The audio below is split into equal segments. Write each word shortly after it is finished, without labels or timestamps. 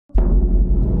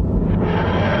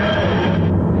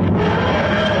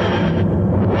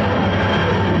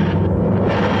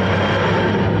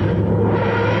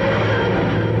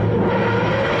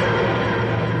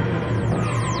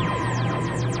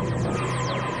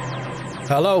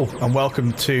Hello and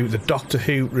welcome to the Doctor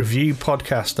Who review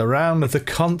podcast Around the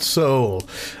Console.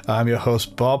 I'm your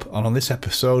host Bob, and on this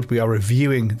episode we are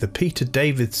reviewing the Peter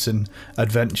Davison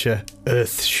adventure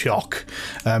Earthshock.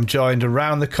 I'm joined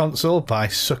around the console by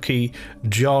Suki,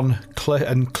 John,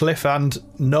 Cliff and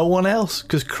no one else,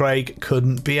 because Craig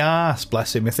couldn't be arsed,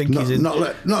 bless him. I think he's in... Not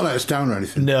let us down or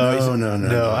anything.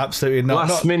 No, absolutely not.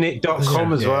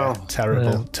 Lastminute.com as well.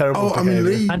 Terrible Oh, I'm in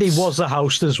Leeds. And he was the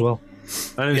host as well.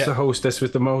 And he's the hostess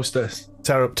with the mostess.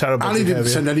 Terrible. And he didn't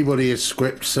send anybody a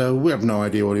script, so we have no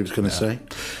idea what he was going to say.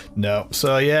 No.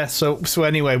 So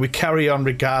anyway, we carry on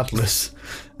regardless.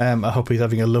 I hope he's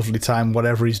having a lovely time,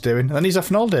 whatever he's doing. And he's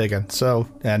off on holiday again. So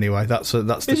anyway, that's.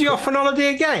 Is he off on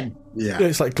holiday again? Yeah.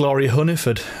 It's like Gloria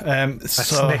Hunniford.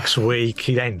 That's next week.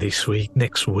 It ain't this week.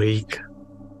 Next week.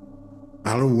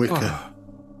 Alan Wicker.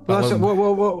 We'll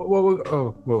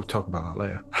talk about that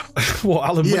later. What,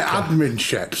 Alan Wicker? Yeah, admin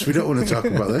checks. We don't want to talk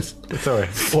about this. Sorry.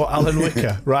 What, Alan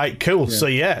Wicker? Right, cool. Yeah. So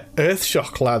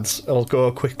Earthshock, lads. I'll go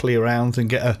quickly around and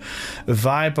get a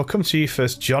vibe. I'll come to you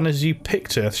first, John, as you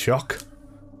picked Earthshock.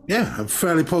 Yeah, I'm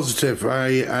fairly positive.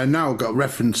 I now got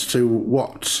reference to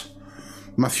what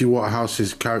Matthew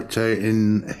Waterhouse's character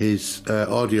in his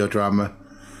audio drama.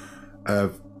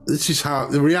 This is how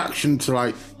the reaction to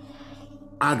like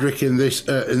Adric in this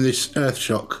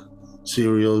Earthshock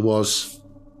serial was.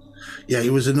 Yeah, he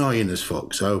was annoying as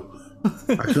fuck. So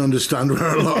I can understand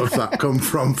where a lot of that come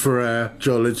from for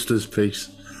Joe Lidster's piece.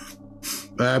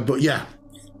 But yeah,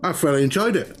 I fairly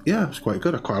enjoyed it. Yeah, it was quite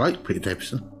good. I quite like Peter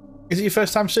Davison. Is it your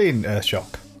first time seeing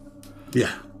Earthshock?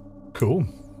 Yeah. Cool.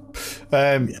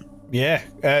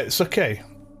 It's okay.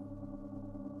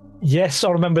 Yes, I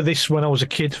remember this when I was a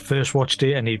kid. First watched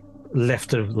it, and it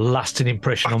left a lasting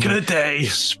impression on me. Back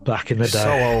in the day. So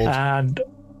old. And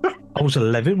I was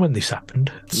 11 when this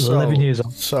happened. 11 years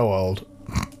old. So old.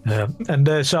 So I'm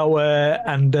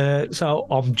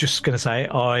just going to say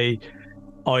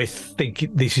I think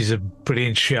this is a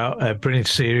brilliant show, a brilliant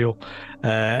serial,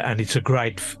 and it's a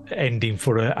great ending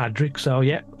for Adric. So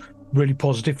yeah, really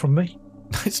positive from me.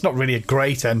 It's not really a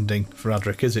great ending for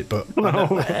Adric, is it? But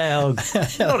not a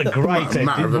great ending.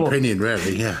 Matter of opinion,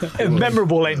 really. Yeah, a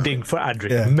memorable ending for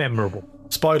Adric. Yeah. Memorable.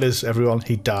 Spoilers, everyone.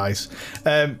 He dies.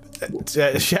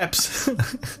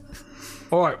 Sheps.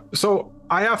 All right. So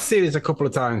I have seen it a couple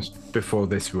of times before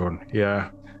this run. Yeah,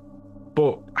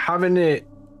 but having it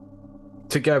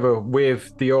together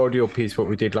with the audio piece, what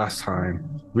we did last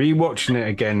time, rewatching it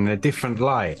again in a different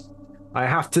light, I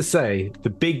have to say the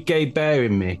big gay bear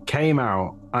in me came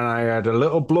out, and I had a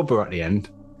little blubber at the end.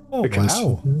 Oh, because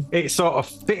wow. It sort of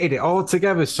fitted it all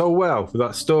together so well for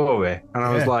that story, and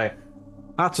I was like,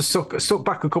 I had to suck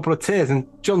back a couple of tears, and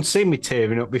John's seen me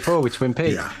tearing up before with Twin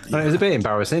Peaks, and it was a bit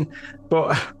embarrassing,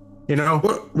 but you know,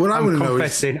 what I want to know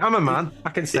is, I'm a man, I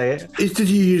can say it. Did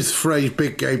you use the phrase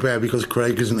 "big gay bear" because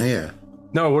Craig isn't here?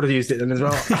 No, I would have used it then as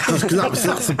well.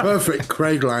 that's the perfect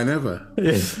Craig line ever.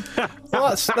 Yeah. Well,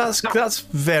 that's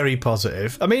very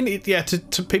positive. I mean,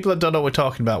 to people that don't know what we're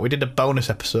talking about, we did a bonus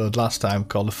episode last time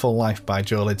called "The Full Life" by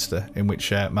Joe Lidster, in which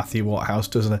Matthew Waterhouse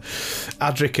does an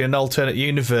Adric in an alternate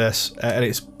universe, and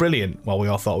it's brilliant. Well, we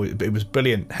all thought it was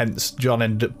brilliant. Hence, John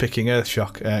ended up picking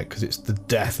Earthshock because it's the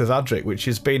death of Adric, which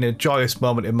has been a joyous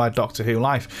moment in my Doctor Who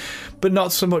life, but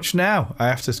not so much now. I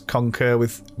have to concur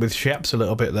with Sheps a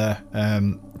little bit there.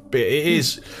 But it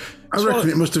is. I reckon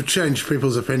it must have changed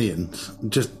people's opinions.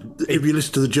 Just if you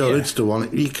listen to the Joe Lidster one,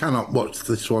 you cannot watch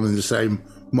this one in the same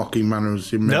mocking manner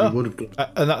as you maybe would have done.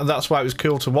 And that's why it was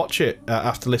cool to watch it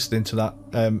after listening to that.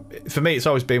 For me, it's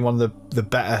always been one of the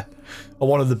better, or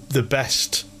one of the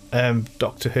best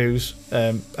Doctor Who's,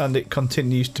 and it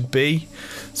continues to be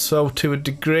so to a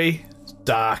degree. It's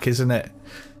dark, isn't it?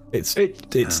 It's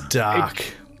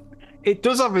dark. It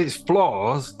does have its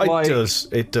flaws.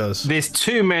 It does. There's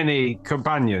too many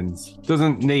companions.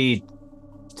 Doesn't need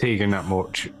Tegan that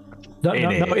much.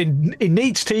 It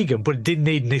needs Tegan, but it didn't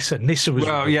need Nyssa. Nyssa was...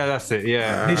 Well, yeah, that's it,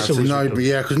 yeah. Nyssa was annoyed, but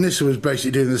because Nyssa was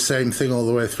basically doing the same thing all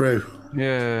the way through.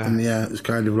 Yeah. And it's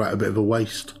kind of like a bit of a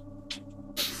waste.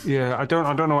 Yeah, I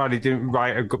don't know why they didn't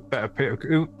write a good,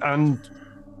 better... And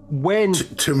when...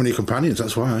 Too many companions,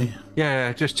 that's why.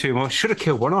 Yeah, just too much. Should have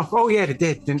killed one off. Oh, yeah, they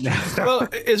did, didn't they? Well,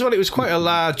 it was quite a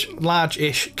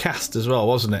large-ish cast as well,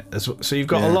 wasn't it? So you've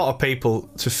got a lot of people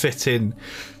to fit in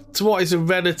to what is a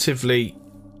relatively,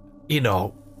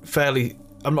 fairly,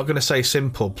 I'm not going to say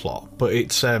simple plot, but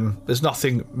it's there's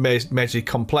nothing majorly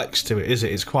complex to it, is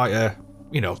it? It's quite a,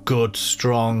 good,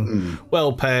 strong,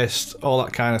 well-paced, all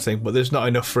that kind of thing, but there's not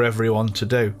enough for everyone to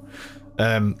do.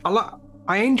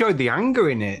 I enjoyed the anger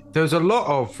in it. There's a lot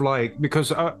of like,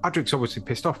 because Adric's obviously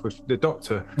pissed off with the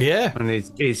doctor. Yeah. And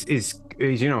he's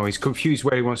he's confused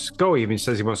where he wants to go. He even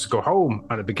says he wants to go home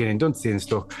at the beginning, doesn't he, and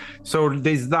stuff. So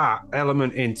there's that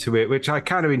element into it, which I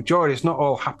kind of enjoyed. It's not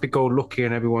all happy-go-lucky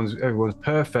and everyone's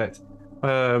perfect.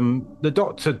 The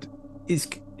doctor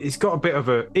he's got a bit of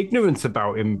a ignorance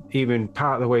about him, even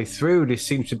part of the way through. This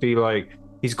seems to be like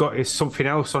he's got something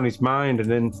else on his mind, and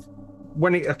then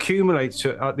when it accumulates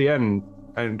at the end,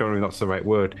 I don't know if that's the right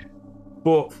word,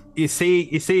 but you see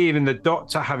even the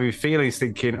doctor having feelings,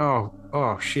 thinking,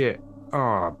 oh shit,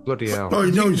 oh bloody hell. Oh,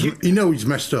 he knows he's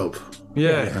messed up.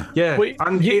 Yeah.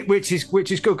 And which is good,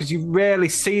 because you rarely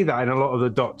see that in a lot of the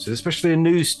doctors, especially in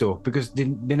new stuff, because they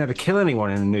never kill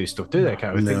anyone in the new stuff, do they?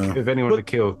 Can't we think of anyone to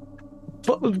kill?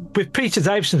 But with Peter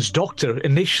Davison's doctor,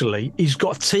 initially, he's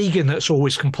got Tegan that's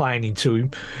always complaining to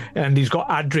him, and he's got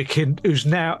Adric, who's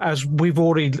now, as we've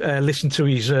already listened to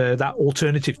his that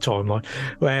alternative timeline,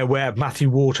 where Matthew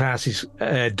Waterhouse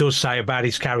does say about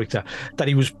his character that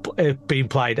he was being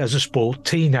played as a spoiled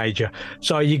teenager.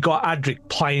 So you got Adric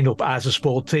playing up as a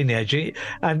spoiled teenager,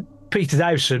 and Peter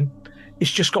Davison,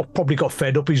 he's just probably got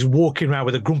fed up. He's walking around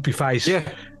with a grumpy face.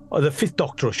 Yeah. Or the fifth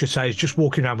doctor, I should say, is just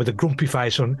walking around with a grumpy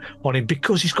face on him,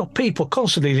 because he's got people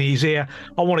constantly in his ear.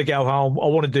 I want to go home. I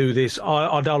want to do this.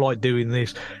 I don't like doing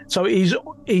this. So he's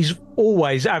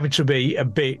always having to be a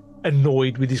bit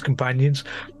annoyed with his companions.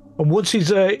 And once he's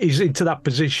into that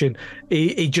position,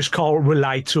 he just can't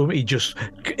relate to him. He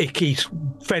keeps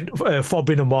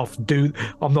fobbing them off.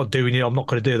 I'm not doing it. I'm not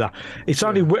going to do that. It's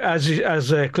only as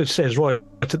Cliff says right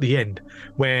at the end,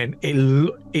 when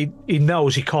he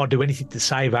knows he can't do anything to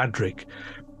save Adric.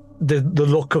 The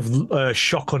look of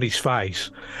shock on his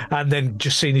face, and then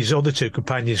just seeing his other two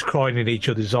companions crying in each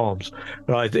other's arms.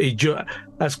 Right,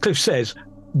 as Cliff says,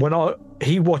 when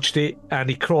he watched it and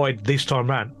he cried this time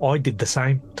round, I did the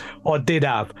same. I did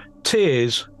have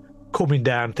tears coming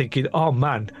down, thinking, "Oh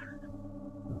man!"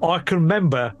 I can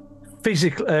remember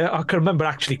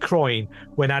actually crying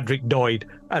when Adric died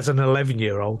as an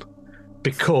 11-year-old,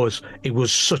 because it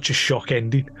was such a shock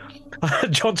ending.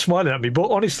 John's smiling at me, but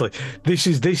honestly, this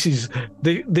is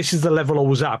the level I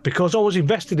was at, because I was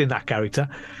invested in that character.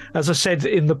 As I said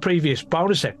in the previous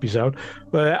bonus episode,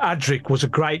 Adric was a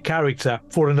great character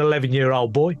for an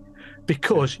 11-year-old boy,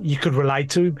 because you could relate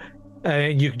to him,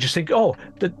 and you could just think, oh,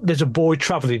 there's a boy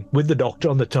travelling with the Doctor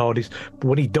on the TARDIS. But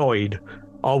when he died,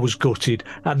 I was gutted,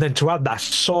 and then to have that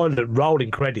silent rolling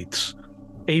credits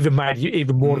even made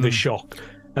even more of a shock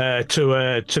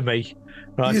to me.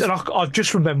 Right, and I've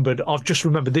just remembered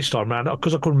this time around,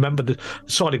 because I couldn't remember the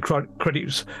silent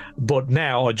credits, but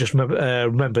now I just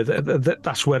remember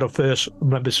that's where I first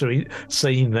remember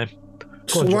seeing them.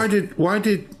 So why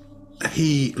did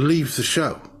he leave the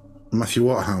show, Matthew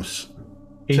Waterhouse?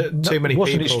 Too many people. It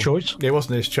wasn't his choice. It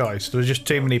wasn't his choice. There was just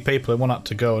too many people, and one had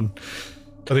to go, and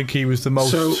I think he was the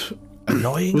most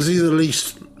annoying. Was he the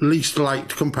least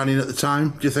liked companion at the time,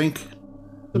 do you think?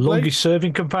 The longest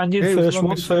serving companion,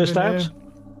 first out.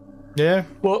 Yeah.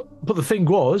 Well, but the thing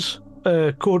was,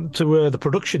 according to the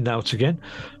production notes again,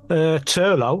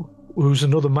 Turlough, who's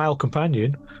another male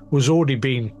companion, was already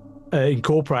being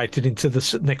incorporated into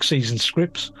the next season's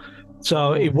scripts.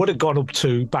 So it would have gone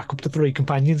back up to 3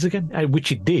 companions again,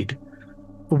 which it did.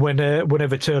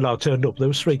 Whenever Turlough turned up, there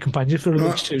was 3 companions for at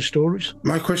least 2 stories.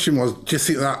 My question was, do you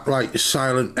think that like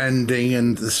silent ending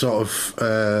and the sort of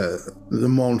the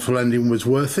mournful ending was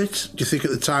worth it? Do you think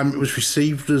at the time it was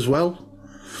received as well?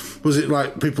 Was it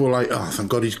like people were like, "Oh,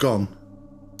 thank God he's gone"?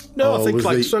 No, I think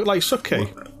like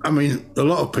Suki. I mean, a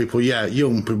lot of people,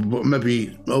 young people, but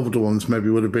maybe older ones, maybe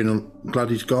would have been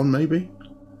glad he's gone. Maybe.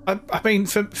 I mean,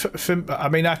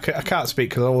 I can't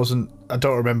speak because I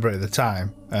don't remember it at the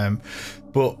time.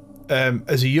 But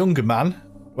as a younger man,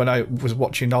 when I was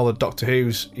watching all the Doctor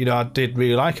Who's, I did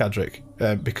really like Adric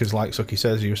because, like Suki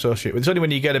says, you associate with. It's only when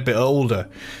you get a bit older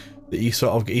that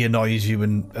he annoys you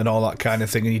and all that kind of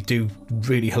thing, and you do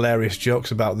really hilarious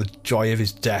jokes about the joy of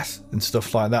his death and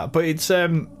stuff like that. But it's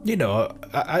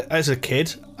as a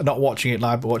kid, not watching it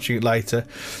live but watching it later,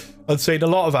 I'd seen a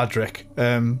lot of Adric.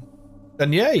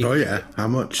 And how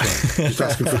much? Just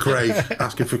asking for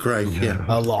Craig. Yeah,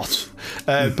 a lot.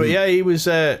 But yeah, he was.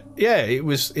 It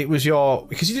was your,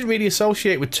 because he didn't really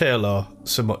associate with Turlough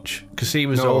so much because he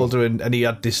was older and he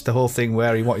had the whole thing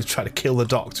where he wanted to try to kill the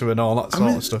Doctor and all that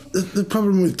sort of stuff. The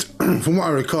problem with, from what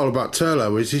I recall about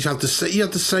Turlough, is he had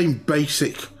the same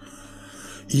basic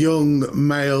young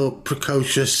male,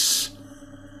 precocious,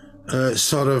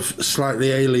 sort of slightly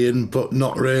alien, but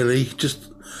not really. Just.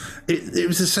 it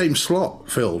was the same slot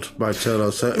filled by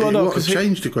Taylor, so Well, it no, would have 'cause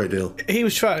changed a great deal. He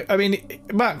was trying. I mean,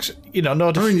 Max. You know, no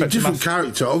I mean, disrespect to different Max.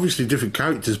 character, obviously different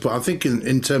characters, but I think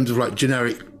in terms of like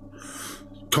generic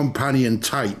companion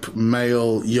type,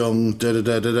 male, young,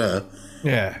 da.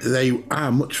 Yeah, They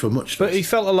are much for much. but he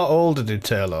felt a lot older, did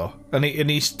Taylor, and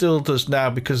he still does now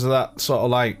because of that sort of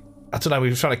like, I don't know. He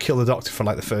was trying to kill the Doctor for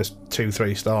like the first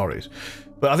 2-3 stories,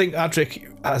 but I think Adric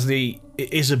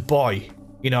is a boy.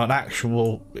 You know, an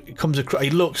actual. It comes across.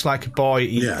 He looks like a boy.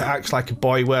 He acts like a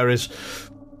boy, whereas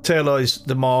Taylor is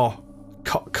the more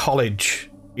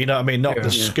college. You know what I mean? Not the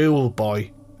school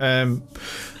boy. I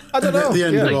don't know. At the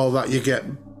end of all that, you get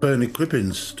Bernie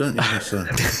clippings, don't you? So,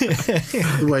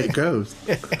 the way it goes.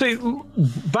 See,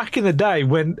 back in the day,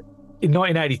 when in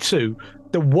 1982,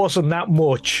 there wasn't that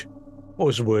much. What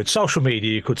was the word? Social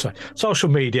media, you could say. Social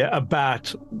media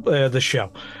about the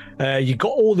show. You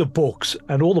got all the books,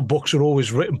 and all the books are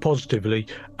always written positively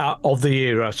of the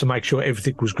era to make sure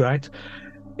everything was great.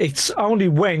 It's only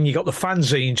when you got the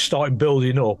fanzines starting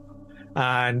building up,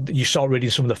 and you start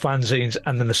reading some of the fanzines,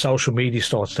 and then the social media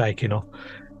starts taking off,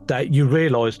 that you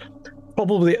realise,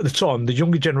 probably at the time, the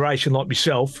younger generation like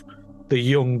myself, the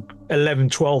young 11,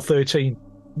 12, 13,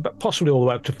 but possibly all the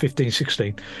way up to 15,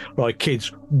 16, right,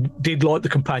 kids did like the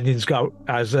companions go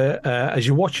as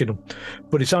you're watching them.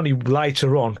 But it's only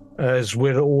later on, as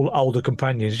we're all older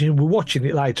companions, we're watching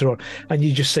it later on, and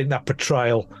you just think that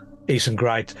portrayal isn't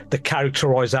great. The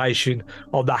characterisation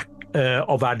of that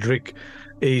of Adric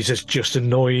is just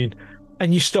annoying,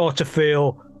 and you start to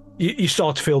feel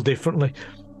differently.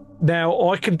 Now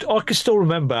I can still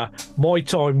remember my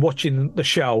time watching the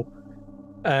show.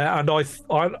 And I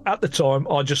at the time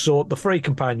I just thought the three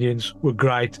companions were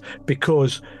great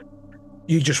because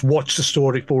you just watch the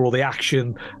story for all the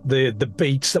action, the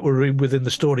beats that were within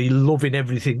the story, loving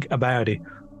everything about it.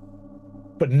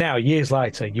 But now, years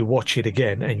later, you watch it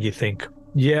again and you think,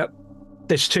 yeah,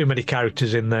 there's too many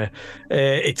characters in there.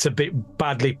 It's a bit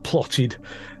badly plotted.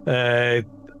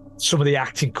 Some of the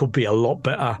acting could be a lot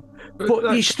better,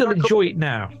 but you still enjoy it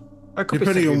now. I could be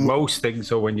saying most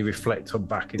things, or when you reflect on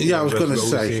back. I was going to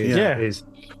say, it is.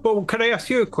 But can I ask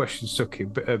you a question,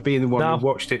 Suki? Being the one who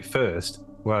watched it first,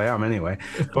 well, I am anyway.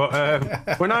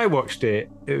 But when I watched it,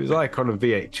 it was like on a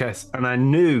VHS, and I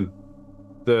knew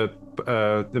the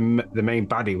main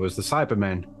baddie was the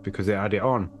Cybermen because they had it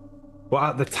on. But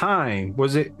at the time,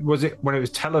 was it when it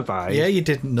was televised? Yeah, you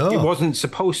didn't know. It wasn't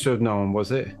supposed to have known,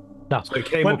 was it? No. So it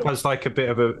came up as like a bit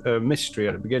of a mystery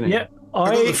at the beginning. Yeah.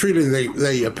 I got the feeling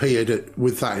they appeared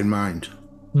with that in mind.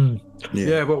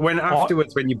 Yeah, but when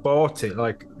afterwards, when you bought it,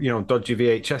 like, dodgy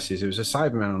VHSs, it was a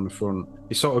Cyberman on the front.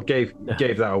 You sort of gave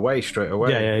that away straight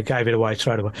away. Yeah, gave it away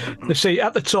straight away. You see,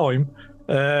 at the time,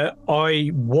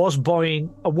 I wasn't buying.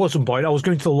 I was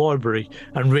going to the library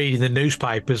and reading the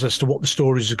newspapers as to what the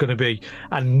stories are going to be,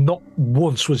 and not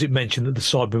once was it mentioned that the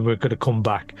Cybermen were going to come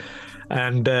back.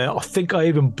 And I think I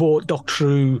even bought Doctor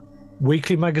Who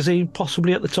weekly magazine,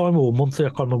 possibly at the time, or monthly. I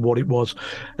can't remember what it was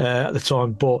at the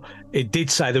time, but it did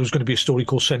say there was going to be a story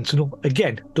called Sentinel.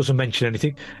 Again, doesn't mention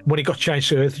anything. When it got changed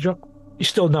to Earthshock, you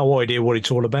still no idea what it's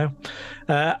all about.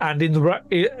 And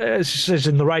as it says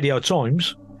in the Radio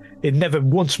Times, it never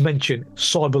once mentioned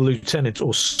Cyber Lieutenant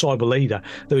or Cyber Leader.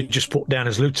 They were just put down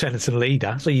as Lieutenant and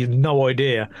Leader, so you have no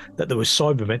idea that there was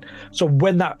Cybermen. So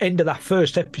when that end of that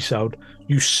first episode,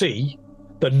 you see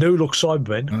the new look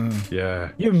Cybermen,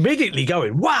 you're immediatally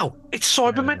going, wow, it's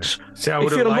Cybermen. Yeah. See, I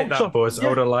would have liked that buzz. I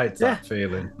would have liked that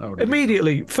feeling.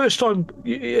 Immediately, first time,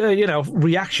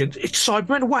 reaction, it's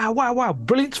Cybermen. Wow.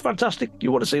 Brilliant, fantastic.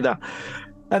 You want to see that?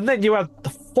 And then you have the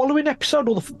following episode,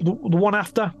 or the one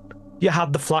after, you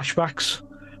had the flashbacks.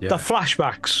 Yeah. The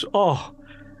flashbacks,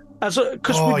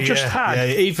 because we just had...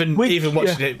 Yeah. Even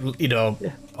watching it,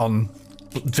 on...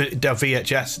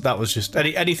 VHS, that was just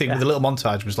anything with a little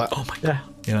montage was like, oh my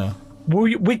god,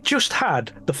 we just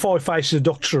had the 5 Faces of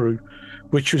Doctor Who,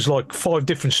 which was like 5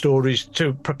 different stories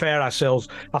to prepare ourselves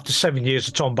after 7 years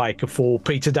of Tom Baker for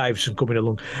Peter Davison coming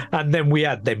along, and then we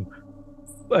had them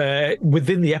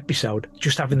within the episode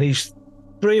just having these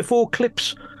 3 or 4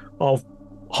 clips of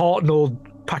Hartnell,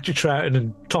 Patrick Troughton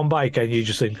and Tom Baker, and you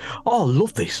just think, oh, I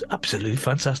love this, absolutely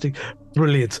fantastic,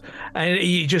 brilliant. And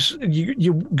you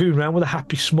go around with a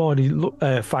happy smiley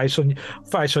face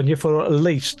on you for at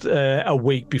least a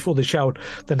week before they showed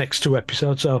the next 2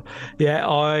 episodes. So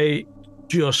I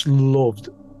just loved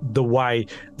the way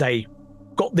they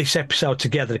got this episode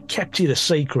together, kept it a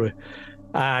secret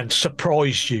and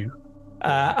surprised you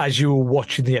as you were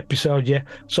watching the episode.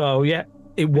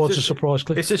 It was a surprise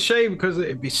clip. It's a shame because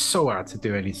it'd be so hard to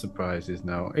do any surprises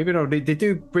now. Even though they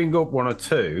do bring up 1 or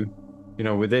 2,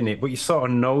 within it, but you sort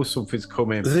of know something's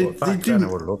coming. They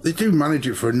do manage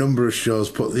it for a number of shows,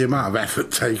 but the amount of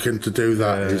effort taken to do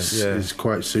that is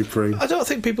quite supreme. I don't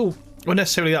think people were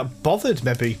necessarily that bothered,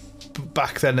 maybe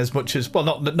back then, as much as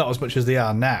not as much as they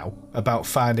are now about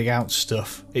finding out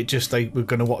stuff. It just they were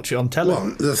going to watch it on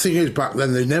television. Well, the thing is, back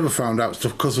then they never found out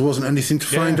stuff because there wasn't anything to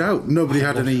find out. Nobody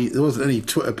had any. There wasn't any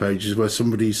Twitter pages where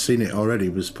somebody's seen it already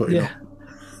was putting up.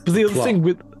 But the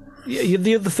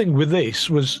other thing with this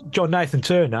was John Nathan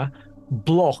Turner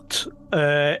blocked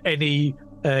any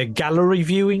gallery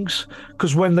viewings,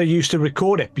 because when they used to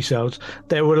record episodes,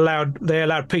 they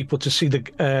allowed people to see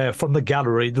the from the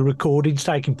gallery the recordings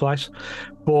taking place.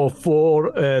 But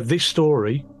for this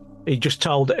story, he just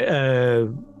told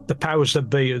the powers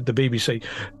that be at the BBC,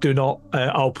 do not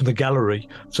open the gallery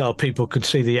so people can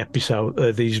see the episode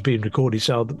that is being recorded,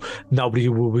 so nobody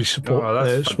will be support. Oh,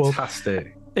 that's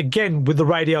fantastic. Again, with the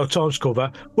Radio Times cover,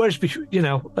 whereas he's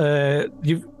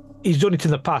done it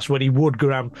in the past when he would go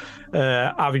around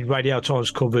having Radio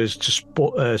Times covers to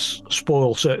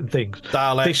spoil certain things.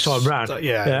 Daleks, this time round,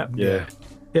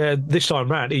 this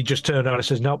time round, he just turned around and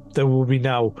says, "No, there will be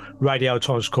no Radio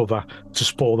Times cover to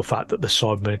spoil the fact that the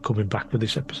Cybermen are coming back for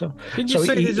this episode." Did you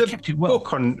say there's a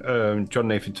book on John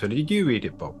Nathan Turner? Did you read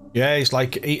it, Bob? Yeah, he's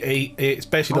like it's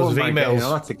basically those emails.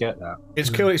 I'll have to get that. It's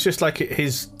cool. It's just like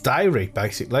his diary,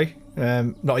 basically.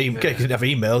 Not even he didn't have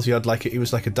emails. He had it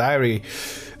was like a diary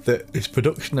that his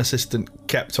production assistant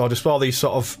kept, or just all these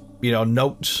sort of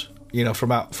notes.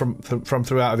 From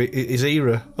throughout his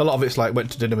era. A lot of it's like went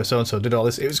to dinner with so and so, did all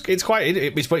this. It's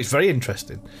very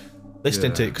interesting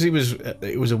listening to it, because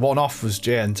it was a one-off, was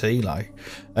JNT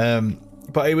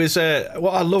but it was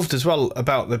what I loved as well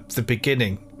about the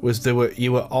beginning was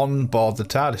you were on board the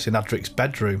TARDIS in Adric's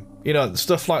bedroom,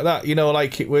 stuff like that.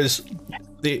 Like it was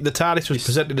the TARDIS was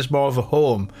presented as more of a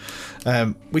home,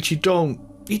 which you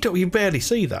barely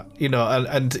see that,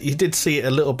 and you did see it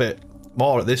a little bit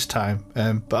more at this time,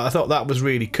 but I thought that was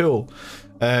really cool.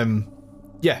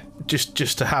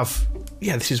 Just to have,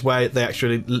 this is where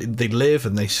they live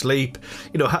and they sleep.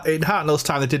 In Hartnell's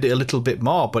time they did it a little bit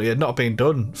more, but it had not been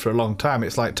done for a long time.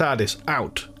 It's like TARDIS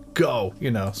out, go,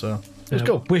 so it was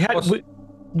cool.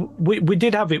 We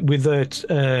did have it with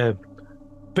a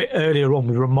bit earlier on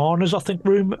with Romana's, I think,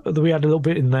 room. We had a little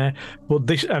bit in there, but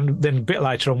and then a bit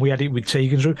later on we had it with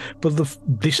Tegan's room. But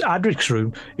this Adric's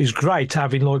room is great,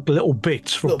 having like little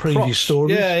bits from previous props.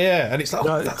 stories. And it's like,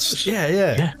 that's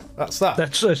that.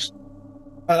 That's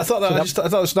I thought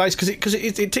that was nice because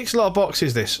it ticks a lot of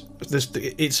boxes.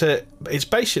 It's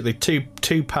basically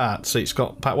two parts. So it's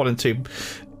got part 1 and 2,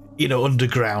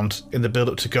 underground in the build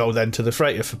up to go then to the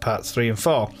freighter for parts 3 and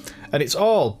 4, and it's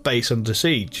all base under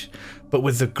siege, but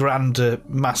with the grander,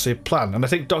 massive plan. And I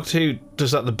think Doctor Who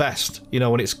does that the best,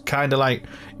 when it's kind of like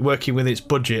working with its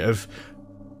budget of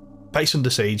base under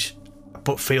siege,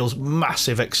 but feels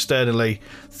massive externally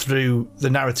through the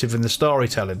narrative and the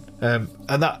storytelling. And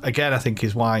that, again, I think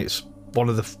is why it's one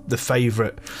of the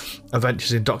favourite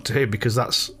adventures in Doctor Who, because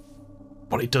that's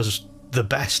what it does the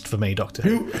best for me, Doctor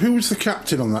Who. Who was the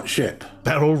captain on that ship?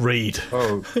 Beryl Reid.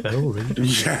 Oh, Beryl Reid.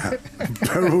 Yeah,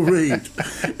 Beryl Reid.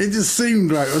 It just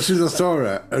seemed like, as soon as I saw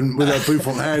her, and with her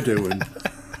bouffant hairdo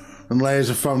and layers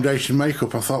of foundation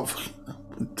makeup, I thought,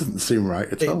 it doesn't seem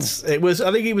right at all. I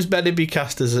think it was meant to be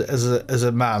cast as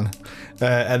a man,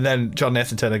 and then John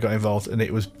Nathan Turner got involved, and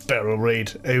it was Beryl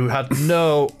Reid, who had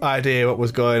no idea what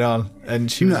was going on,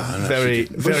 and she was very.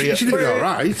 She did all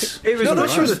right. It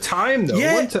was for the time, though,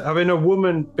 wasn't it? Having a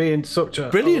woman being such a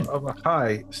brilliant of a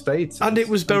high status, and it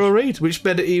was Beryl Reid, which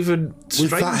made it even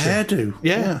stranger. With that hairdo,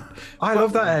 yeah. I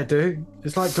love that hairdo.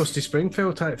 It's like Dusty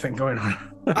Springfield type thing going on.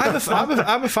 I'm a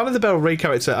fan of the Beryl Reid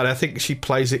character, and I think she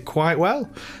plays it quite well.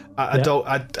 I don't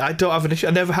have an issue.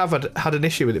 I never have had an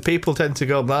issue with it. People tend to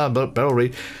go, "Man, Beryl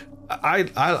Reid."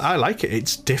 I like it.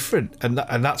 It's different, and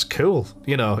that's cool.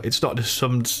 It's not just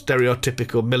some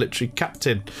stereotypical military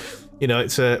captain.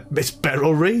 It's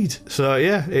Beryl Reid. So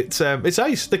yeah, it's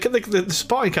nice. The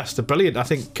supporting cast are brilliant. I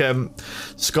think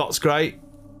Scott's great.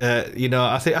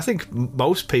 I think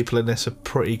most people in this are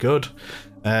pretty good.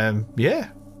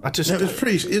 It's a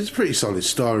pretty solid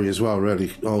story as well,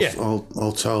 really,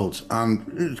 all told,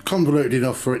 and it's convoluted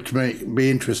enough for it to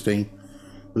be interesting.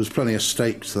 There's plenty of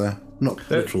stakes there, not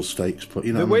literal stakes, but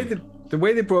the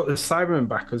way they brought the Cybermen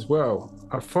back as well.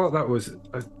 I thought that was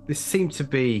this seemed to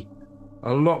be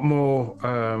a lot more.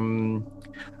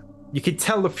 You could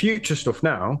tell the future stuff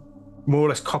now, more or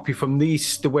less copy from the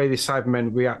way the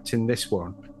Cybermen react in this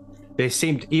one. They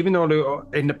seemed, even though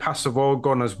they, in the past have all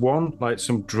gone as one, like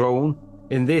some drone.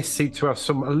 In this, seem to have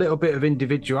a little bit of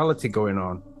individuality going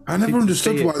on. I never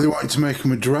understood why they wanted to make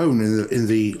him a drone in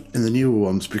the newer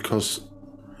ones, because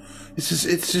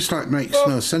it's just like makes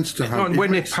no sense to have.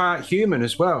 When they're part human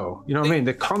as well, you know what I mean?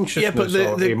 The consciousness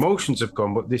or the emotions have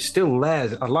gone, but they're still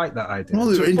there. I like that idea. Well,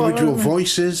 they're individual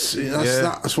voices.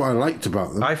 That's what I liked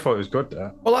about them. I thought it was good.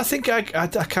 That. Well, I think I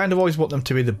kind of always want them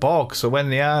to be the Borg. So when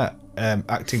they are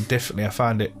acting differently, I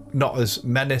find it not as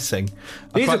menacing.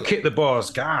 These have kicked the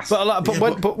balls gas.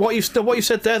 But what you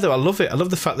said there, though, I love it. I love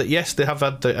the fact that yes, they have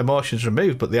had the emotions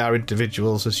removed, but they are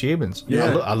individuals as humans.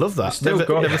 Yeah, I love that.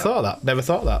 Never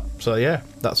thought that. So yeah,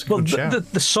 that's a good shout.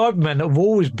 The Cybermen have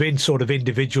always been sort of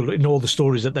individual in all the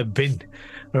stories that they've been.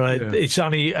 Right, it's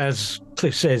only, as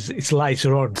Cliff says, it's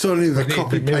later on. It's only the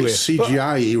copy-paste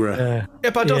CGI era.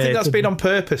 Yeah, but I don't think that's been on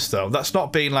purpose, though. That's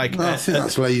not been like... No, I think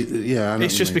that's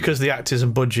it's just because the actors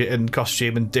and budget and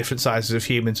costume and different sizes of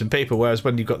humans and people, whereas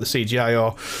when you've got the CGI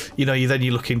or,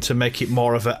 you're looking to make it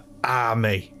more of an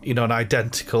army, an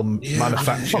identical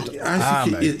manufactured army. I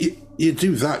think you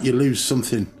do that, you lose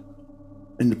something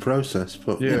in the process,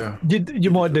 but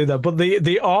you might do that, but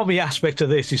the army aspect of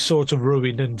this is sort of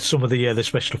ruining some of the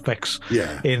special effects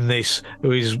in this,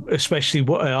 is especially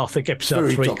what I think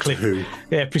episode 3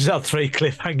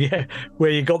 cliffhanger, where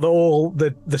you got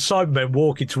the Cybermen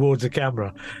walking towards the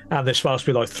camera, and there's supposed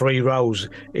to be like 3 rows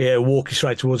walking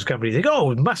straight towards the camera. You think,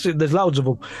 oh, massive, there's loads of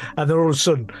them, and then all of a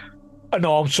sudden an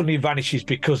arm suddenly vanishes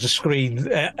because the screen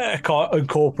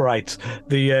incorporates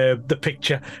the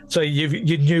picture. So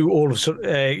you knew all of a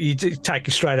sudden you take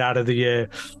it straight out of the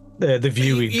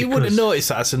viewing. You wouldn't notice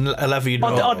that as an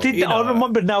 11-year-old. I did. I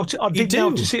remember now. I did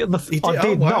notice it on the. I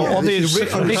did. On the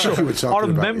initial. I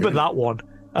remember that one.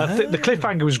 The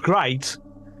cliffhanger was great,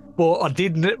 but I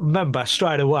didn't remember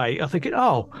straight away. I thinking,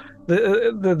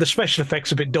 the special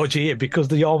effects are a bit dodgy here because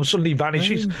the arm suddenly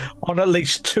vanishes on at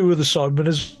least 2 of the Cybermen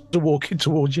as they're walking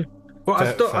towards you. Well,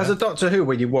 as a Doctor Who,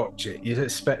 when you watch it, you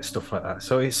expect stuff like that.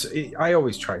 So I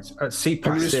always try to see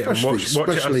past it and watch it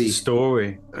as a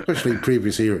story. Especially in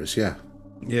previous eras, yeah.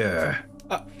 Yeah.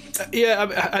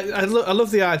 I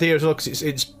love the idea as well, because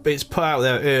it's put out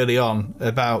there early on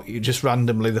about just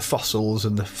randomly the fossils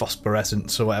and the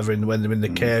phosphorescence or whatever when they're in the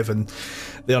cave, and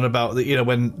they're on about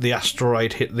when the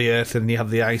asteroid hit the Earth and you have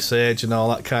the Ice Age and all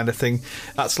that kind of thing.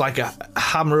 That's like a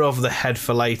hammer over the head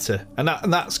for later, and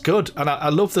that's good. And I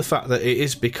love the fact that it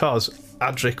is because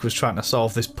Adric was trying to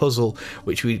solve this puzzle,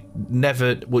 which we'll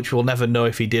never know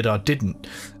if he did or didn't,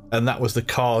 and that was the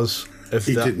cause.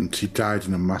 He didn't. He died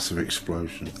in a massive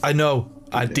explosion. I know.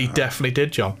 He definitely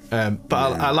did, John.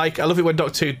 But I love it when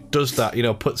Doctor Who does that.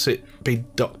 Puts it be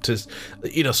Doctor's,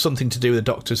 something to do with the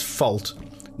Doctor's fault,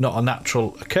 not a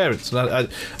natural occurrence. And I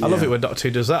love it when Doctor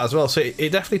Who does that as well. So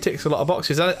it definitely ticks a lot of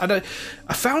boxes. And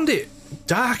I found it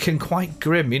dark and quite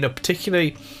grim.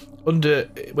 Particularly when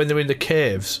they're in the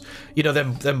caves.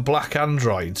 Them black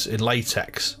androids in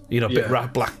latex. Bit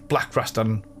black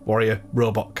Rastan warrior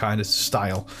robot kind of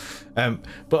style. But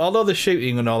although the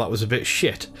shooting and all that was a bit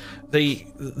shit, the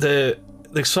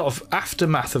sort of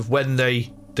aftermath of when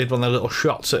they did one of the little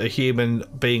shots at a human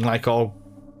being like all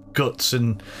guts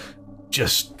and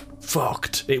just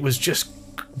fucked, it was just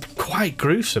quite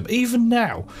gruesome. Even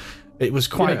now, it was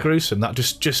quite gruesome. That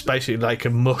just basically like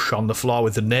a mush on the floor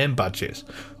with the name badges.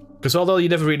 Because although you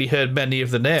never really heard many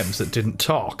of the names that didn't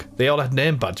talk, they all had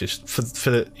name badges for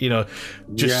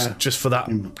just for that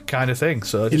kind of thing.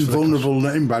 So invulnerable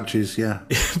name badges, yeah.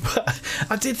 But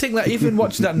I did think that even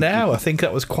watching that now, I think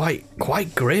that was quite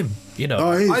grim.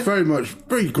 Oh, it's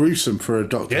very gruesome for a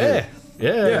Doctor.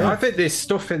 Yeah. I think there's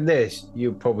stuff in this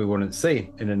you probably wouldn't see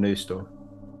in a new store.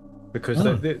 Because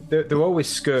they always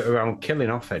skirt around killing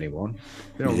off anyone.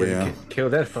 They don't really kill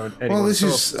their phone. Well, this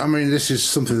is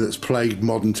something that's plagued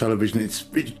modern television. It's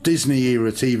Disney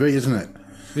era TV, isn't it?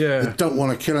 Yeah. They don't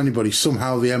want to kill anybody.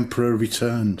 Somehow the Emperor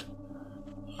returned.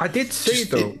 I did see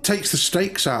though. It takes the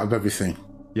stakes out of everything.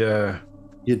 Yeah.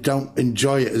 You don't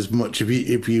enjoy it as much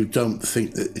if you don't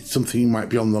think that it's something might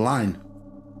be on the line.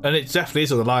 And it definitely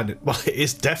is on the line. Well, it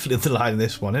is definitely on the line in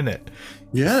this one, isn't it?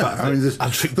 Yeah, the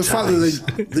fact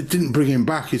that they didn't bring him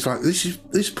back, it's like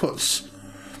this puts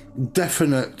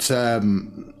definite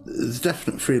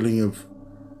feeling of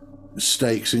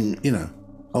stakes, and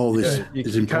all this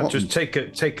is important. You can't just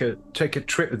take a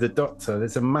trip with the Doctor.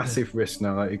 There's a massive risk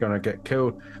now that you're going to get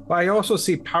killed. But I also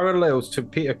see parallels to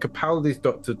Peter Capaldi's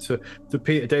Doctor to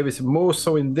Peter Davison, more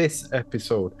so in this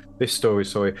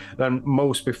story, than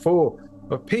most before.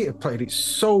 But Peter played it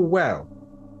so well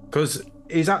because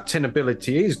his acting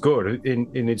ability is good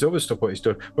in his other stuff, what he's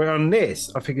done. But on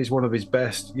this, I think it's one of his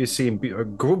best. You see him be a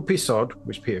grumpy sod,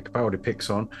 which Peter Capaldi picks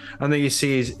on, and then you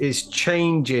see his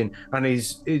changing and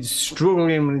he's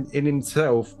struggling in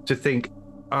himself to think,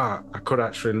 I could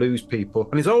actually lose people.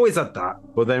 And he's always had that.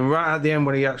 But then right at the end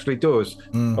when he actually does,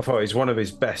 I thought he's one of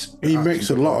his best. He makes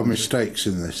a lot of mistakes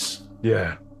in this.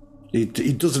 Yeah. He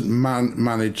doesn't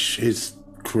manage his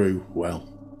crew well.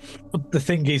 But the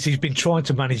thing is, he's been trying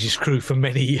to manage his crew for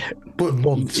many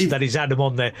months that he's had them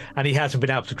on there, and he hasn't been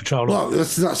able to control them. Well,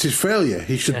 that's his failure.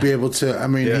 He should be able to. I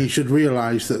mean, he should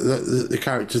realise that the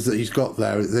characters that he's got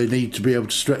there, they need to be able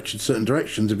to stretch in certain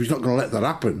directions. If he's not going to let that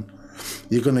happen,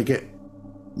 you're going to get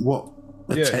you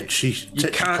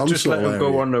can't just let them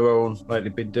go on their own like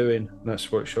they've been doing.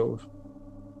 That's what it shows.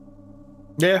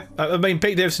 Yeah, I mean,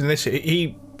 Pete Davidson in this,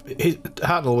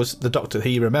 Hartnell was the Doctor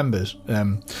he remembers.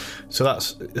 So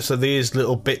there's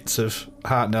little bits of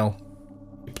Hartnell,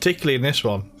 particularly in this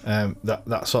one,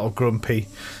 that sort of grumpy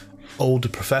older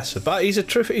professor. But he's a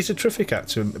terrific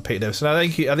actor, Pete Davidson. I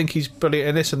think he's brilliant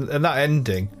in this, and that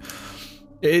ending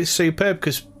is superb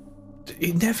because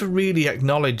he never really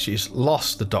acknowledges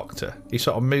lost the Doctor. He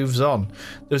sort of moves on.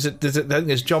 I think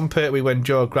there's John Pertwee when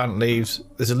Joe Grant leaves.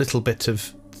 There's a little bit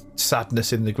of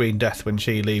sadness in the Green Death when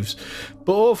she leaves,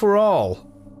 but overall,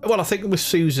 well, I think with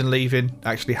Susan leaving,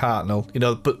 actually Hartnell,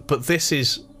 but this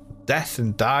is death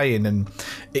and dying, and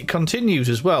it continues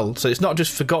as well. So it's not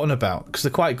just forgotten about because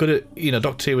they're quite good at,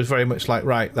 Doctor Who was very much like,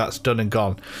 right, that's done and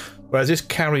gone, whereas this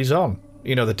carries on.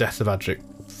 The death of Adric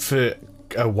for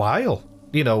a while.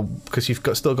 Because you've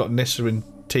still got Nyssa and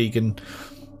Tegan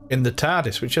in the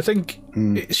TARDIS, which I think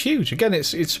it's huge. Again,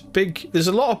 it's big. There's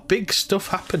a lot of big stuff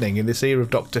happening in this era of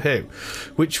Doctor Who,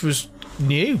 which was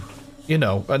new, and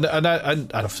I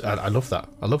love that.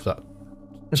 I love that.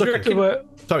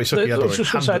 Sorry,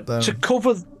 Suki.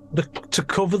 To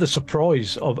cover the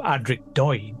surprise of Adric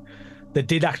dying, they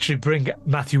did actually bring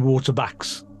Matthew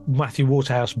Waterhouse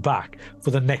back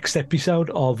for the next episode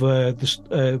of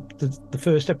the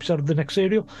first episode of the next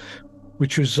serial,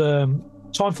 which was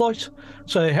Time Flight.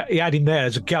 So he had him there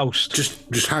as a ghost.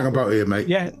 Just hang about here, mate.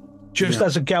 Yeah,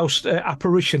 as a ghost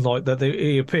apparition like that.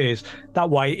 He appears that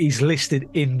way. He's listed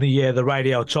in the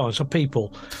Radio Times, so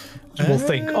people will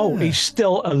think, oh, he's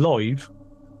still alive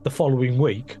the following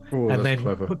week. And then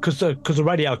because the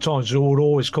Radio Times would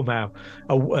always come out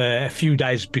a few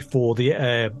days before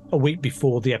a week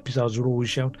before the episodes were always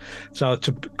shown. So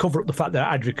to cover up the fact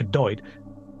that Adric had died,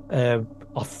 I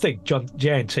think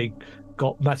JNT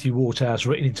got Matthew Waterhouse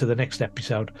written into the next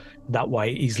episode. That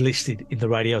way he's listed in the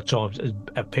Radio Times as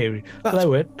appearing. That's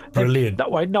brilliant.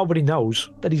 That way nobody knows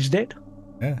that he's dead.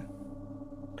 Yeah.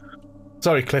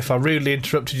 Sorry, Cliff, I rudely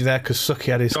interrupted you there because Suki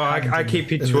had his. I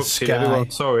keep interrupting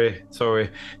everyone. Sorry. Do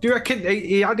you reckon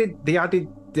they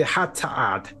had to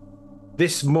add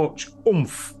this much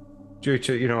oomph due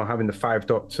to having the 5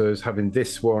 Doctors, having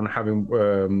this one, having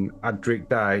Adric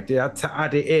died? They had to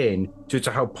add it in due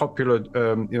to how popular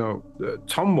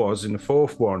Tom was in the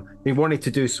 4th one. He wanted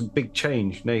to do some big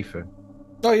change, Nathan.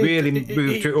 Oh, really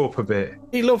moved it up a bit.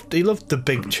 He loved the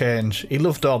big change. He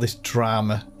loved all this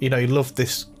drama. He loved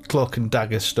this cloak and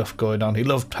dagger stuff going on. He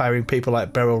loved hiring people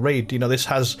like Beryl Reid. This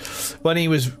has, when he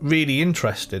was really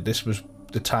interested, this was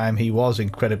the time he was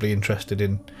incredibly interested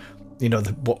in,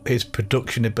 what his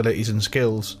production abilities and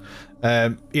skills,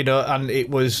 and it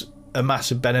was a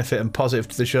massive benefit and positive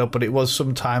to the show, but it was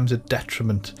sometimes a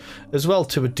detriment as well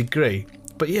to a degree.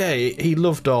 But yeah, he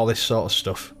loved all this sort of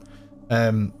stuff,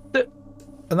 and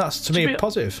that's to me a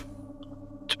positive.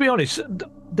 To be honest,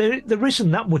 there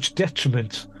isn't that much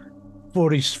detriment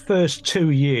for his first 2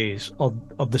 years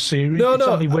of the series.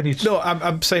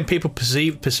 I'm saying people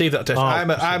perceive that.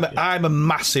 I'm a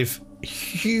massive,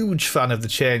 huge fan of the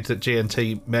change that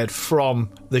GNT made from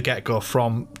the get-go,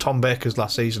 from Tom Baker's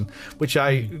last season, which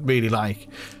I really like.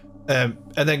 And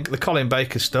then the Colin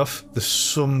Baker stuff, there's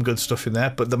some good stuff in there,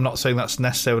 but I'm not saying that's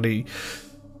necessarily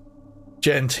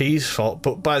GNT's fault.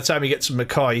 But by the time he gets to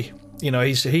McCoy,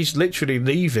 he's literally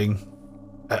leaving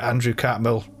Andrew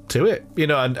Cartmel to it,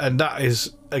 and that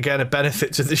is again a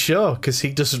benefit to the show because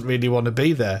he doesn't really want to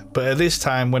be there. But at this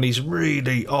time, when he's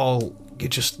really you're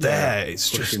just there, it's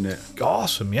just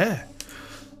awesome, yeah.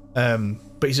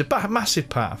 But he's a massive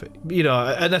part of it,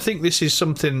 and I think this is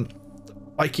something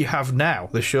like you have now.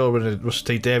 The showrunner,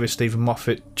 Rusty Davis, Stephen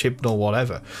Moffat, Chibnall,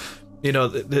 whatever.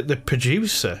 The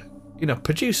producer.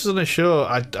 Producers on a show.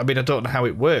 I mean, I don't know how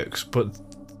it works, but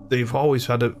they've always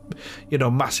had a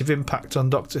massive impact on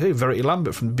Doctor Who. Verity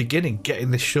Lambert from the beginning,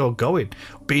 getting this show going,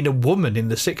 being a woman in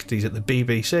the 60s at the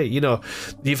BBC.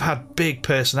 You've had big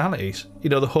personalities.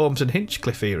 The Holmes and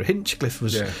Hinchcliffe era. Hinchcliffe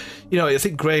was, I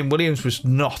think Graham Williams was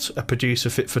not a producer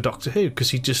fit for Doctor Who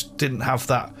because he just didn't have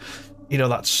that,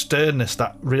 that sternness,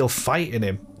 that real fight in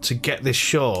him to get this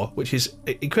show, which is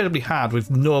incredibly hard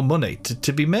with no money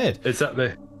to be made.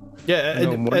 Exactly. Yeah,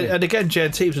 and again,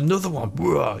 JNT was another one.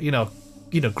 You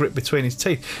know, grit between his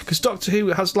teeth. Because Doctor Who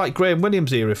has like Graham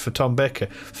Williams era for Tom Baker.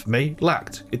 For me,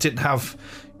 lacked. It didn't have,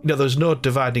 there was no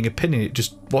dividing opinion. It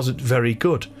just wasn't very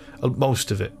good. Most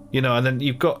of it, and then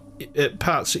you've got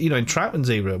parts, in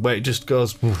Troutman's era where it just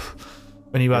goes,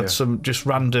 when you had some just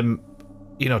random,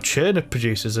 churn of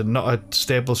producers and not a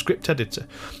stable script editor.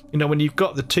 When you've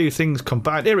got the two things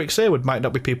combined, Eric Saywood might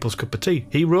not be people's cup of tea.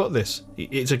 He wrote this.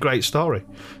 It's a great story.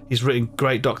 He's written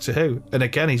great Doctor Who, and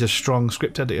again, he's a strong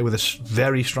script editor with a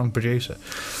very strong producer.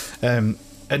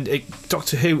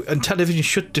 Doctor Who and television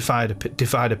should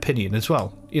divide opinion as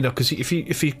well. Because if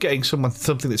you're getting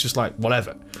something that's just like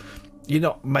whatever, you're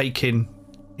not making,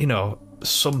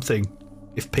 something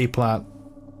if people aren't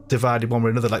divided one way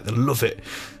or another, like they love it,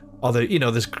 or I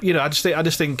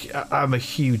just think I'm a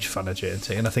huge fan of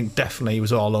JNT, and I think definitely he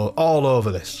was all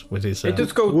over this with his. It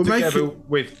does go together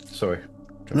with. Sorry.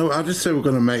 No, I just say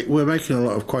we're making a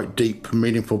lot of quite deep,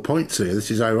 meaningful points here. This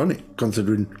is ironic,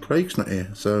 considering Craig's not here.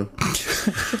 So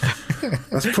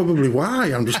that's probably why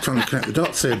I'm just trying to connect the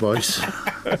dots here, boys.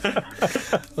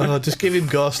 Just give him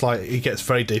Ghost Light. He gets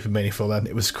very deep and meaningful. Then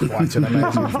it was quite an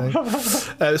amazing thing.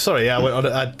 Sorry, I went on.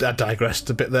 I digressed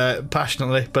a bit there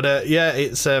passionately, but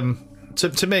it's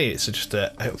to me, it's just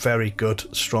a very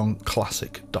good, strong,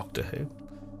 classic Doctor Who.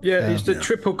 Yeah, it's the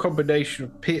triple combination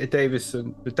of Peter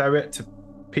Davison, the director.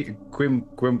 Peter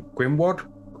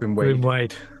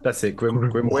Grimwade. That's it,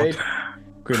 Grimwade.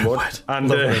 And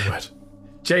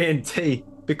JNT,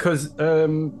 because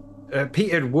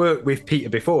Peter had worked with Peter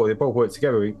before. They both worked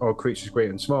together on Creatures Great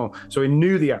and Small. So he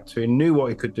knew the actor, he knew what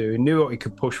he could do, he knew what he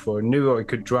could push for, he knew what he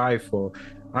could drive for.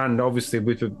 And obviously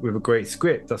with a great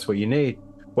script, that's what you need.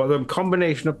 But the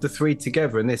combination of the three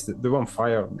together and this, they're on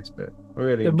fire on this bit.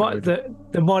 Really, they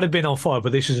might have been on fire,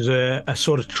 but this is a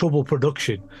sort of trouble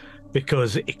production,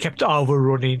 because it kept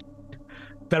overrunning.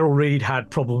 Beryl Reid had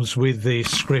problems with the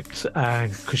script,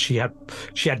 and because she had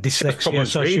dyslexia,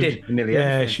 so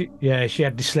she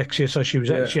had dyslexia, so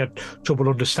she had trouble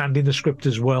understanding the script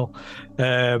as well.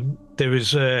 There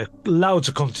was loads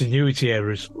of continuity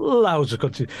errors,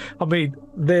 I mean,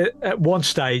 at one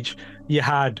stage you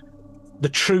had the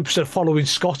troops that are following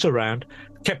Scott around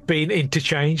kept being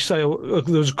interchanged. So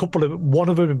there was one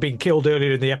of them had been killed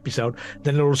earlier in the episode,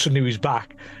 then all of a sudden he was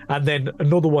back, and then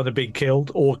another one had been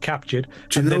killed or captured,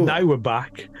 and then they were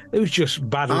back. It was just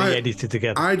badly edited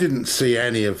together. I didn't see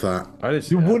any of that.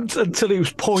 Wouldn't until it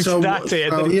was pointed at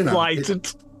it, and then it's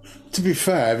blatant. To be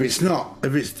fair,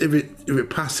 if it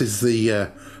passes the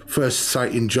first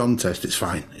sighting John test, it's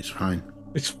fine.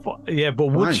 But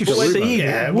once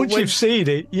you've seen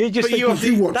it, you just think,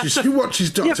 who watches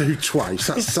Doctor Who twice?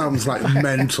 That sounds like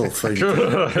mental thing.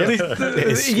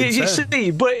 You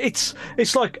see, but it's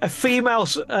like a female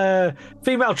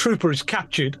trooper is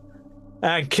captured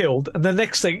and killed, and the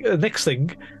next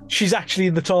thing, she's actually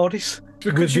in the TARDIS.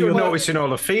 Because you're noticing all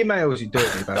the females you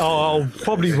don't about. Oh,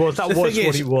 probably was. That was what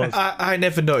it was. I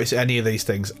never noticed any of these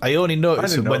things. I only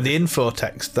noticed them when the info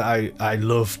text that I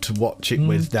love to watch it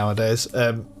with nowadays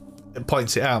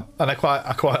points it out, and I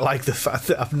quite like the fact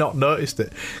that I've not noticed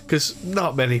it, because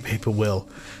not many people will.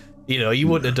 You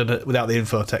wouldn't have done it without the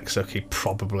info text. Okay,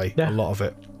 probably a lot of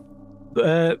it.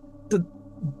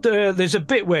 There's a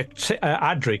bit where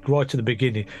Adric, right at the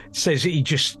beginning, says that he's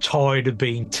just tired of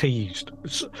being teased,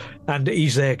 and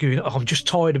he's there going, "I'm just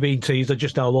tired of being teased. I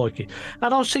just don't like it."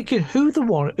 And I was thinking, who's the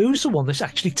one that's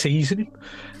actually teasing him?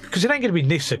 Because it ain't going to be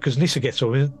Nyssa, because Nyssa gets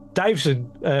on.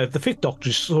 Davison, the Fifth Doctor,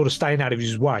 is sort of staying out of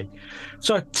his way.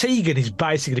 So Tegan is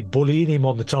basically bullying him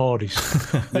on the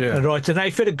TARDIS, right? And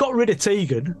if it had got rid of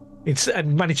Tegan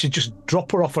and managed to just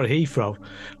drop her off at Heathrow,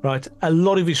 right, a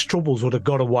lot of his troubles would have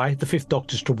gone away. The Fifth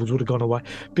Doctor's troubles would have gone away,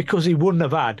 because he wouldn't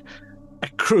have had a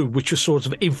crew which was sort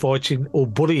of infighting or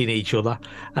bullying each other,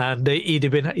 and he'd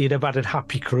have had a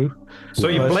happy crew. So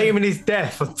you're blaming his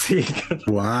death on Tegan?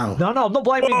 Wow. No, I'm not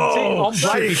blaming Tegan. I'm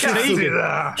blaming Tegan.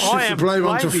 I am blame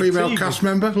onto a female Tegan. Cast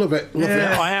member. Love it.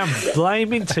 I am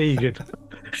blaming Tegan,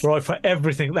 right, for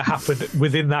everything that happened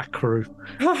within that crew.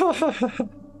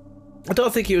 I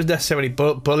don't think it was necessarily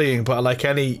bullying, but like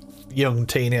any young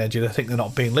teenager, I think they're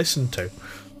not being listened to.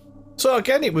 So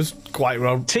again, it was quite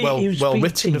well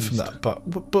written from that. But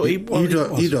you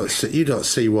don't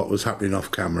see what was happening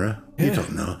off camera. Yeah. You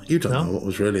don't know. You don't know what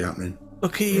was really happening.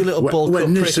 Look at you, little ball.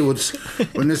 When Nyssa would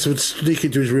sneak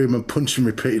into his room and punch him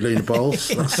repeatedly in the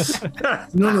balls.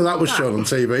 None of that was shown on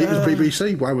TV. It was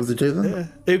BBC. Why would they do that? Yeah.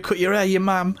 Who cut your hair, your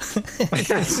mum?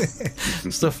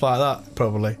 Stuff like that,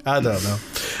 probably. I don't know.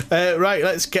 Right,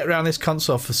 let's get around this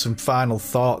console for some final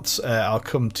thoughts. I'll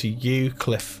come to you,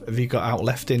 Cliff. Have you got out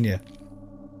left in you?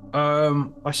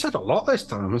 I said a lot this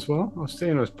time as well. I was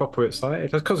saying I was proper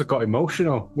excited. That's because I got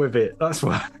emotional with it. That's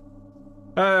why.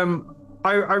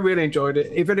 I really enjoyed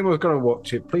it. If anyone's going to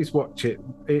watch it, please watch it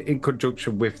in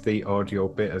conjunction with the audio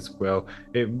bit as well.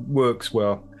 It works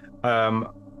well.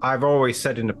 I've always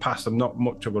said in the past I'm not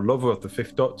much of a lover of the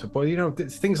Fifth Doctor, but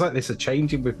things like this are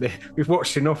changing with me. We've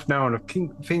watched enough now, and I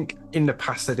think in the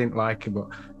past I didn't like him, but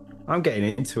I'm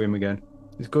getting into him again.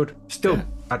 It's good. Still,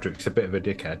 Adric's a bit of a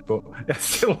dickhead, but I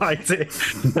still liked it.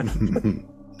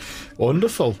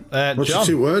 Wonderful. What's John? your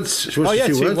 2 words? What's your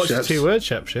 2 words,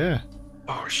 Sheps? Yeah.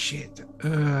 Oh shit!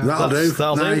 That'll do.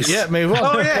 Nice. Yeah, move on.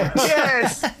 Oh yeah,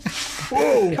 yes.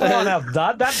 Whoa! Can't have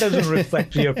that. That doesn't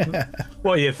reflect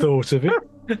what you thought of it.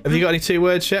 Have you got any 2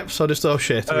 words, Sheps, or just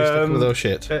shit? Are we sticking with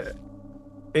shit?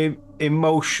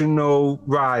 Emotional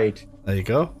ride. There you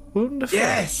go. Wonderful.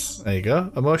 Yes. There you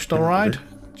go. Emotional ride.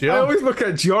 John? I always look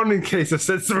at John in case I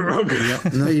said something wrong. Yeah,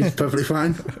 no, you're perfectly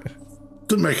fine.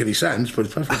 Doesn't make any sense, but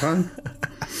it's perfectly fine.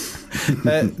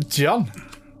 John?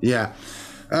 Yeah.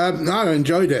 No, I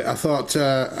enjoyed it. I thought,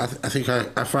 I think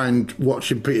I find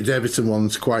watching Peter Davison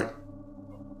ones quite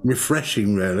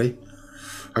refreshing, really.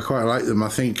 I quite like them. I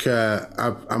think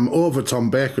I'm over Tom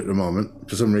Baker at the moment.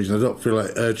 For some reason, I don't feel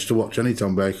like urged to watch any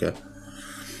Tom Baker.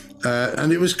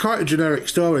 And it was quite a generic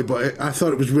story, but I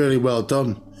thought it was really well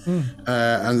done.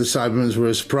 And the Cybermans were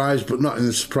a surprise, but not in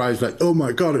the surprise like, oh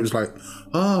my God, it was like,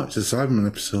 oh, it's a Cyberman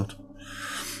episode.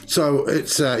 So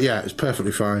it's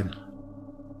perfectly fine.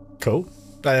 Cool.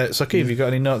 So, Keith, have you got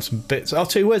any notes and bits? Oh,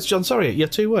 2 words, John. Sorry, yeah,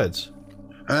 2 words.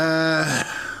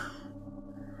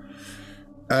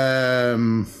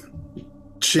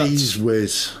 Cheese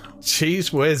whiz.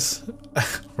 Cheese whiz.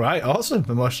 Right, awesome.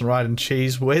 Emotional ride and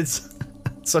cheese whiz.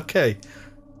 It's okay.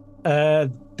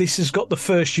 This has got the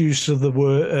first use of the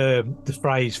word, the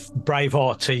phrase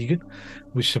 "Braveheart Tegan,"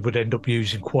 which they would end up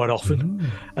using quite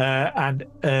often. And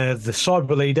the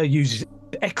cyber leader uses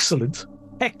excellent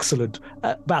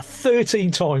about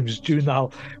 13 times during the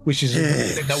whole, which is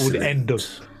something that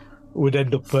would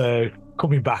end up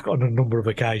coming back on a number of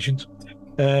occasions.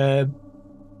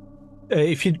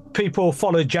 If people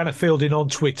follow Janet Fielding on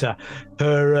Twitter,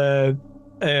 her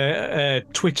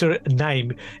Twitter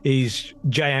name is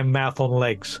JM Mouth on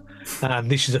Legs, and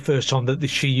this is the first time that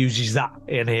she uses that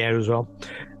in here as well.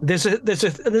 There's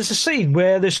a scene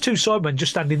where there's 2 Cybermen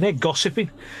just standing there gossiping,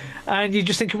 and you're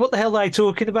just thinking, what the hell are they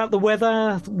talking about? The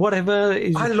weather, whatever.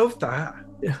 I love that.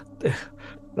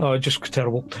 Oh, just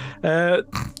terrible.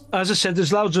 As I said,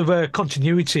 there's loads of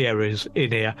continuity errors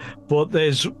in here, but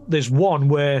there's one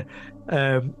where,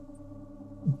 in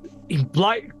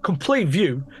complete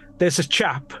view, there's a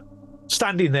chap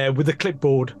standing there with a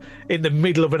clipboard in the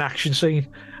middle of an action scene,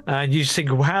 and you just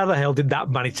think, well, how the hell did that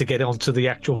manage to get onto the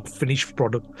actual finished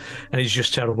product? And it's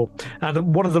just terrible.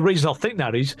 And one of the reasons I think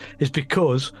that is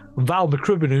because Val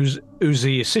McCribbin, who's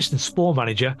the assistant floor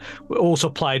manager, also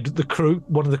played the crew,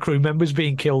 one of the crew members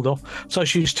being killed off, so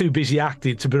she was too busy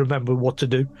acting to remember what to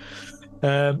do.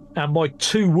 And my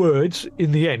 2 words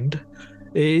in the end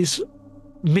is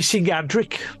missing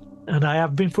Adric, and I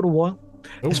have been for a while.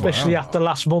 Especially after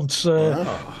last month's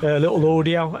little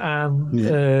audio and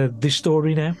this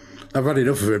story now. I've had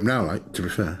enough of him now, like, to be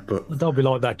fair. But don't be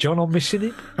like that, John. I'm missing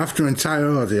him. After an entire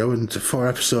audio and 4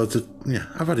 episodes,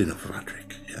 I've had enough of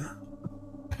Adric. Yeah,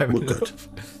 we're good.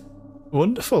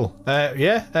 Wonderful.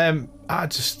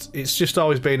 It's just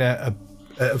always been a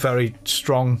very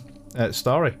strong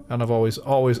story, and I've always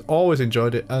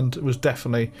enjoyed it, and was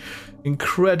definitely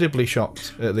incredibly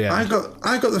shocked at the end.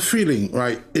 I got the feeling,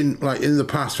 right, in the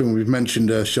past when we've mentioned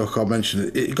Earthshock or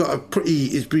mentioned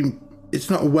it's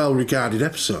not a well regarded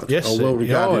episode. Yes, or well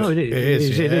regarded. It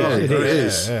is. It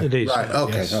is. Right,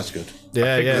 okay, yes. That's good.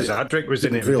 Because Adric was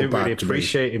in it, we didn't really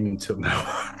appreciate him until now.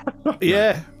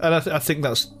 Yeah, and I think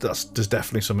there's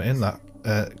definitely something in that.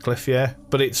 Cliff, yeah,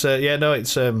 but it's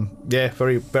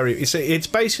very, very. It's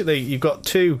basically you've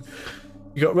got a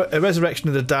resurrection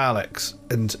of the Daleks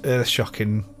and Earthshock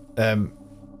in,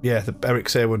 that Eric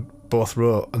Saywood both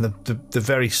wrote, and they're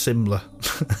very similar,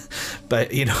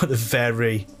 but they're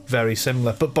very, very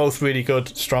similar, but both really good,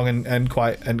 strong and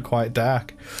quite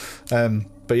dark.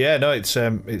 But yeah, no, it's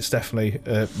definitely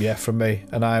from me,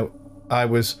 and I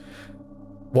was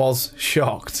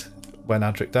shocked when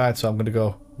Adric died, so I'm going to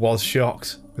go was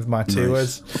shocked with my 2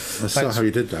 words. That's not how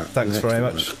you did that. Thanks very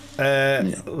much.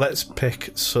 Let's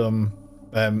pick some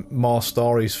more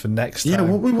stories for next time. Yeah,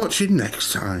 what we're watching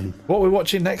next time? Well,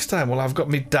 I've got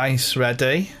my dice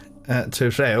ready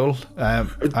to roll.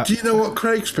 Do you know what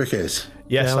Craig's pick is?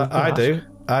 Yes, I do.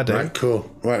 Right,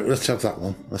 cool. Right, let's have that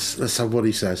one. Let's have what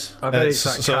he says. I bet it's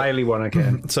that Kylie one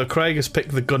again. So Craig has picked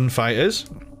the Gunfighters.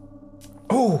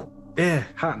 Oh, yeah,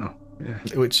 Hartnell. Yeah.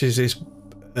 which is his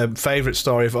favourite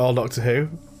story of all Doctor Who.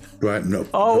 Right, no.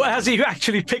 Oh, has he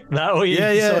actually picked that? Or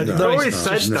Yeah. No, he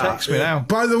said Just that. text me now.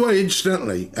 By the way,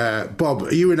 incidentally, Bob,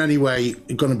 are you in any way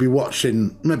going to be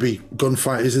watching maybe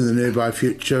Gunfighters in the nearby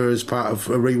future as part of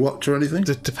a rewatch or anything?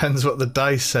 It depends what the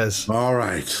dice says. All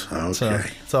right, okay. So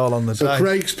it's all on the So dice.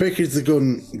 Craig's pick is the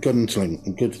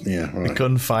gunsling. Good, yeah, all right.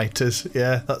 Gunfighters.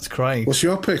 Yeah, that's Craig. What's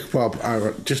your pick, Bob?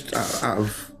 Just out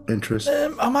of interest.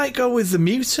 I might go with the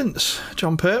Mutants,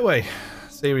 John Pertwee,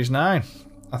 Series 9.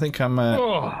 I think I'm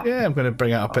going to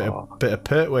bring out a bit of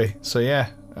Pertwee. So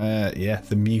yeah,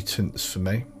 the Mutants for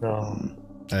me.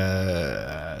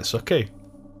 Sucky.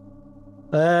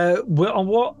 Well, on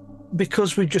what?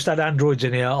 Because we've just had androids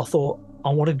in here, I thought I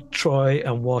wanted to try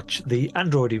and watch the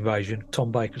Android Invasion,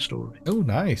 Tom Baker story. Oh,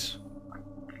 nice.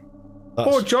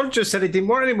 Oh, John just said he didn't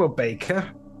want any more Baker.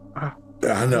 I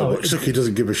know, but Suki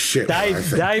doesn't give a shit.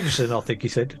 Davison, I think he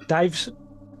said. Davison.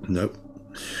 Nope.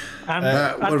 And,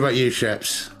 what about you,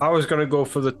 Sheps? I was going to go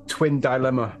for the Twin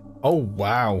Dilemma. Oh,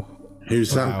 wow.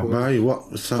 Who's that? Why?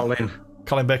 What's that?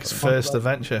 Colin Baker's first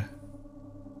adventure.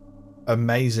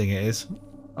 Amazing it is.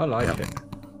 I like it.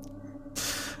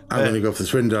 I'm going to go for the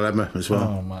Twin Dilemma as well.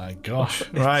 Oh my gosh!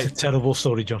 It's Right, a terrible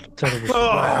story, John. Terrible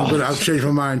story. I've changed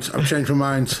my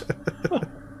mind.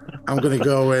 I'm going to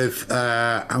go with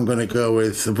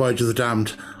The Voyage of the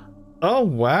Damned. oh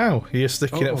wow, you're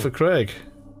sticking up for Craig.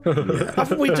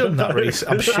 Haven't we done that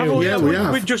recently? I'm sure. Yeah, we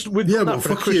have. We've done Yeah, that but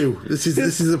for fuck you. This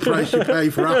is the price you pay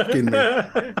for asking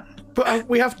me. But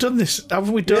we have done this,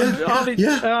 haven't we? Done? in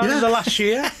the last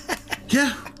year.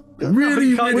 Yeah, really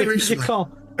You recently.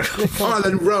 can't. Oh,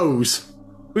 then Rose.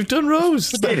 We've done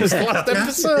Rose. That was the last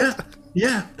episode.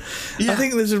 Yeah. I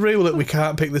think there's a rule that we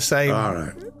can't pick the same. All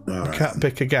right. Can't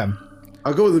pick again.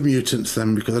 I'll go with the Mutants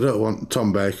then because I don't want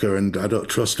Tom Baker and I don't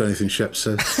trust anything Shep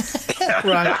says.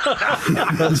 Right.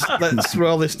 let's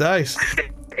roll this dice.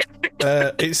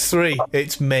 It's 3.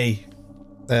 It's me.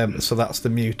 So that's the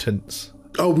Mutants.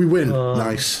 Oh, we win.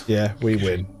 Nice. Yeah, we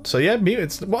win. So yeah,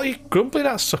 Mutants. What are you grumbling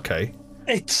at, Sucky?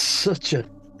 It's such a.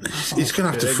 He's going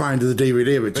to have to find the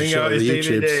DVD but to show the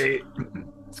YouTube. DVD.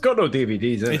 It's got no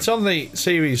DVDs, It's on the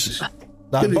series.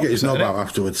 Going to get his knob out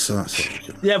afterwards, so that's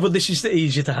it. Yeah, but this is the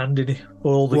easier to hand, isn't it?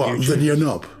 All the What, YouTube. than your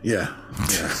knob? Yeah.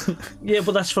 Yeah,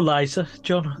 but that's for later,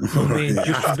 John. Just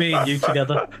for me and you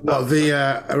together. What,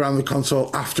 the around the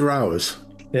console after hours?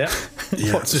 Yeah.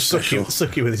 Yeah, What's just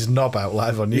Sucky with his knob out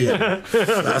live on you? Yeah.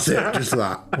 That's it, just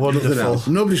that. Wonderful. Nothing else.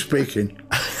 Nobody's speaking.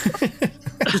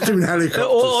 Just doing helicopters.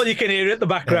 All you can hear in the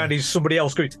background is somebody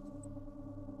else going.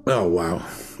 Oh, wow.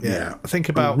 Yeah. Think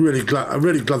about I'm really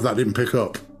glad that didn't pick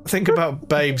up. Think about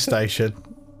Babe Station.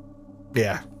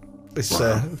 Yeah, it's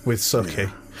with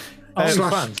Sucky.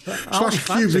 Slash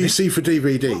QVC for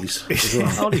DVDs. As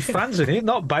well. Only fans in it,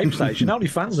 not Babe Station. Only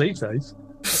fans these days.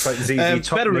 It's like ZZ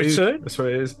Top better News. return. That's what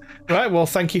it is. Right, well,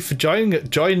 thank you for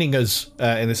joining us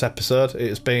in this episode.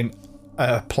 It's been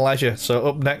a pleasure. So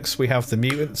up next we have the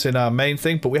Mutants in our main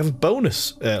thing, but we have a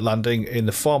bonus landing in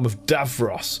the form of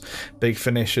Davros. Big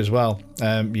finish as well.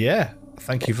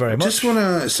 Thank you very much. I just want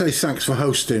to say thanks for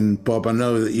hosting, Bob. I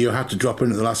know that you had to drop in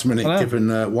at the last minute, given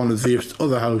one of the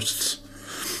other hosts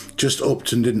just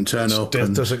upped and didn't turn up.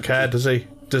 Doesn't care, does he?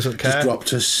 Doesn't care. Just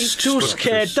dropped us. He just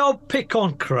cared. Don't pick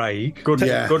on Craig. Good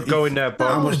going there,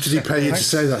 Bob. How much did he pay you to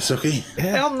say that, Sucky?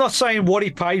 Yeah. I'm not saying what he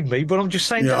paid me, but I'm just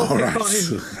saying don't pick on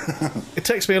him. It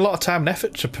takes me a lot of time and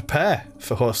effort to prepare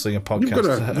for hosting a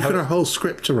podcast. You've got a whole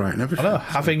script to write and everything. I know,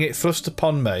 having it thrust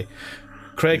upon me.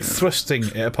 Craig thrusting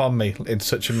it upon me in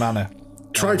such a manner.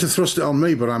 Tried to thrust it on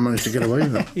me, but I managed to get away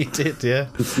with it. He did, yeah.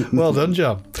 Well done,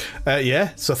 John.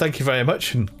 So thank you very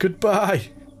much and goodbye.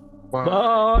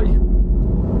 Bye.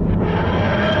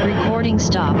 Recording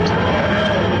stopped.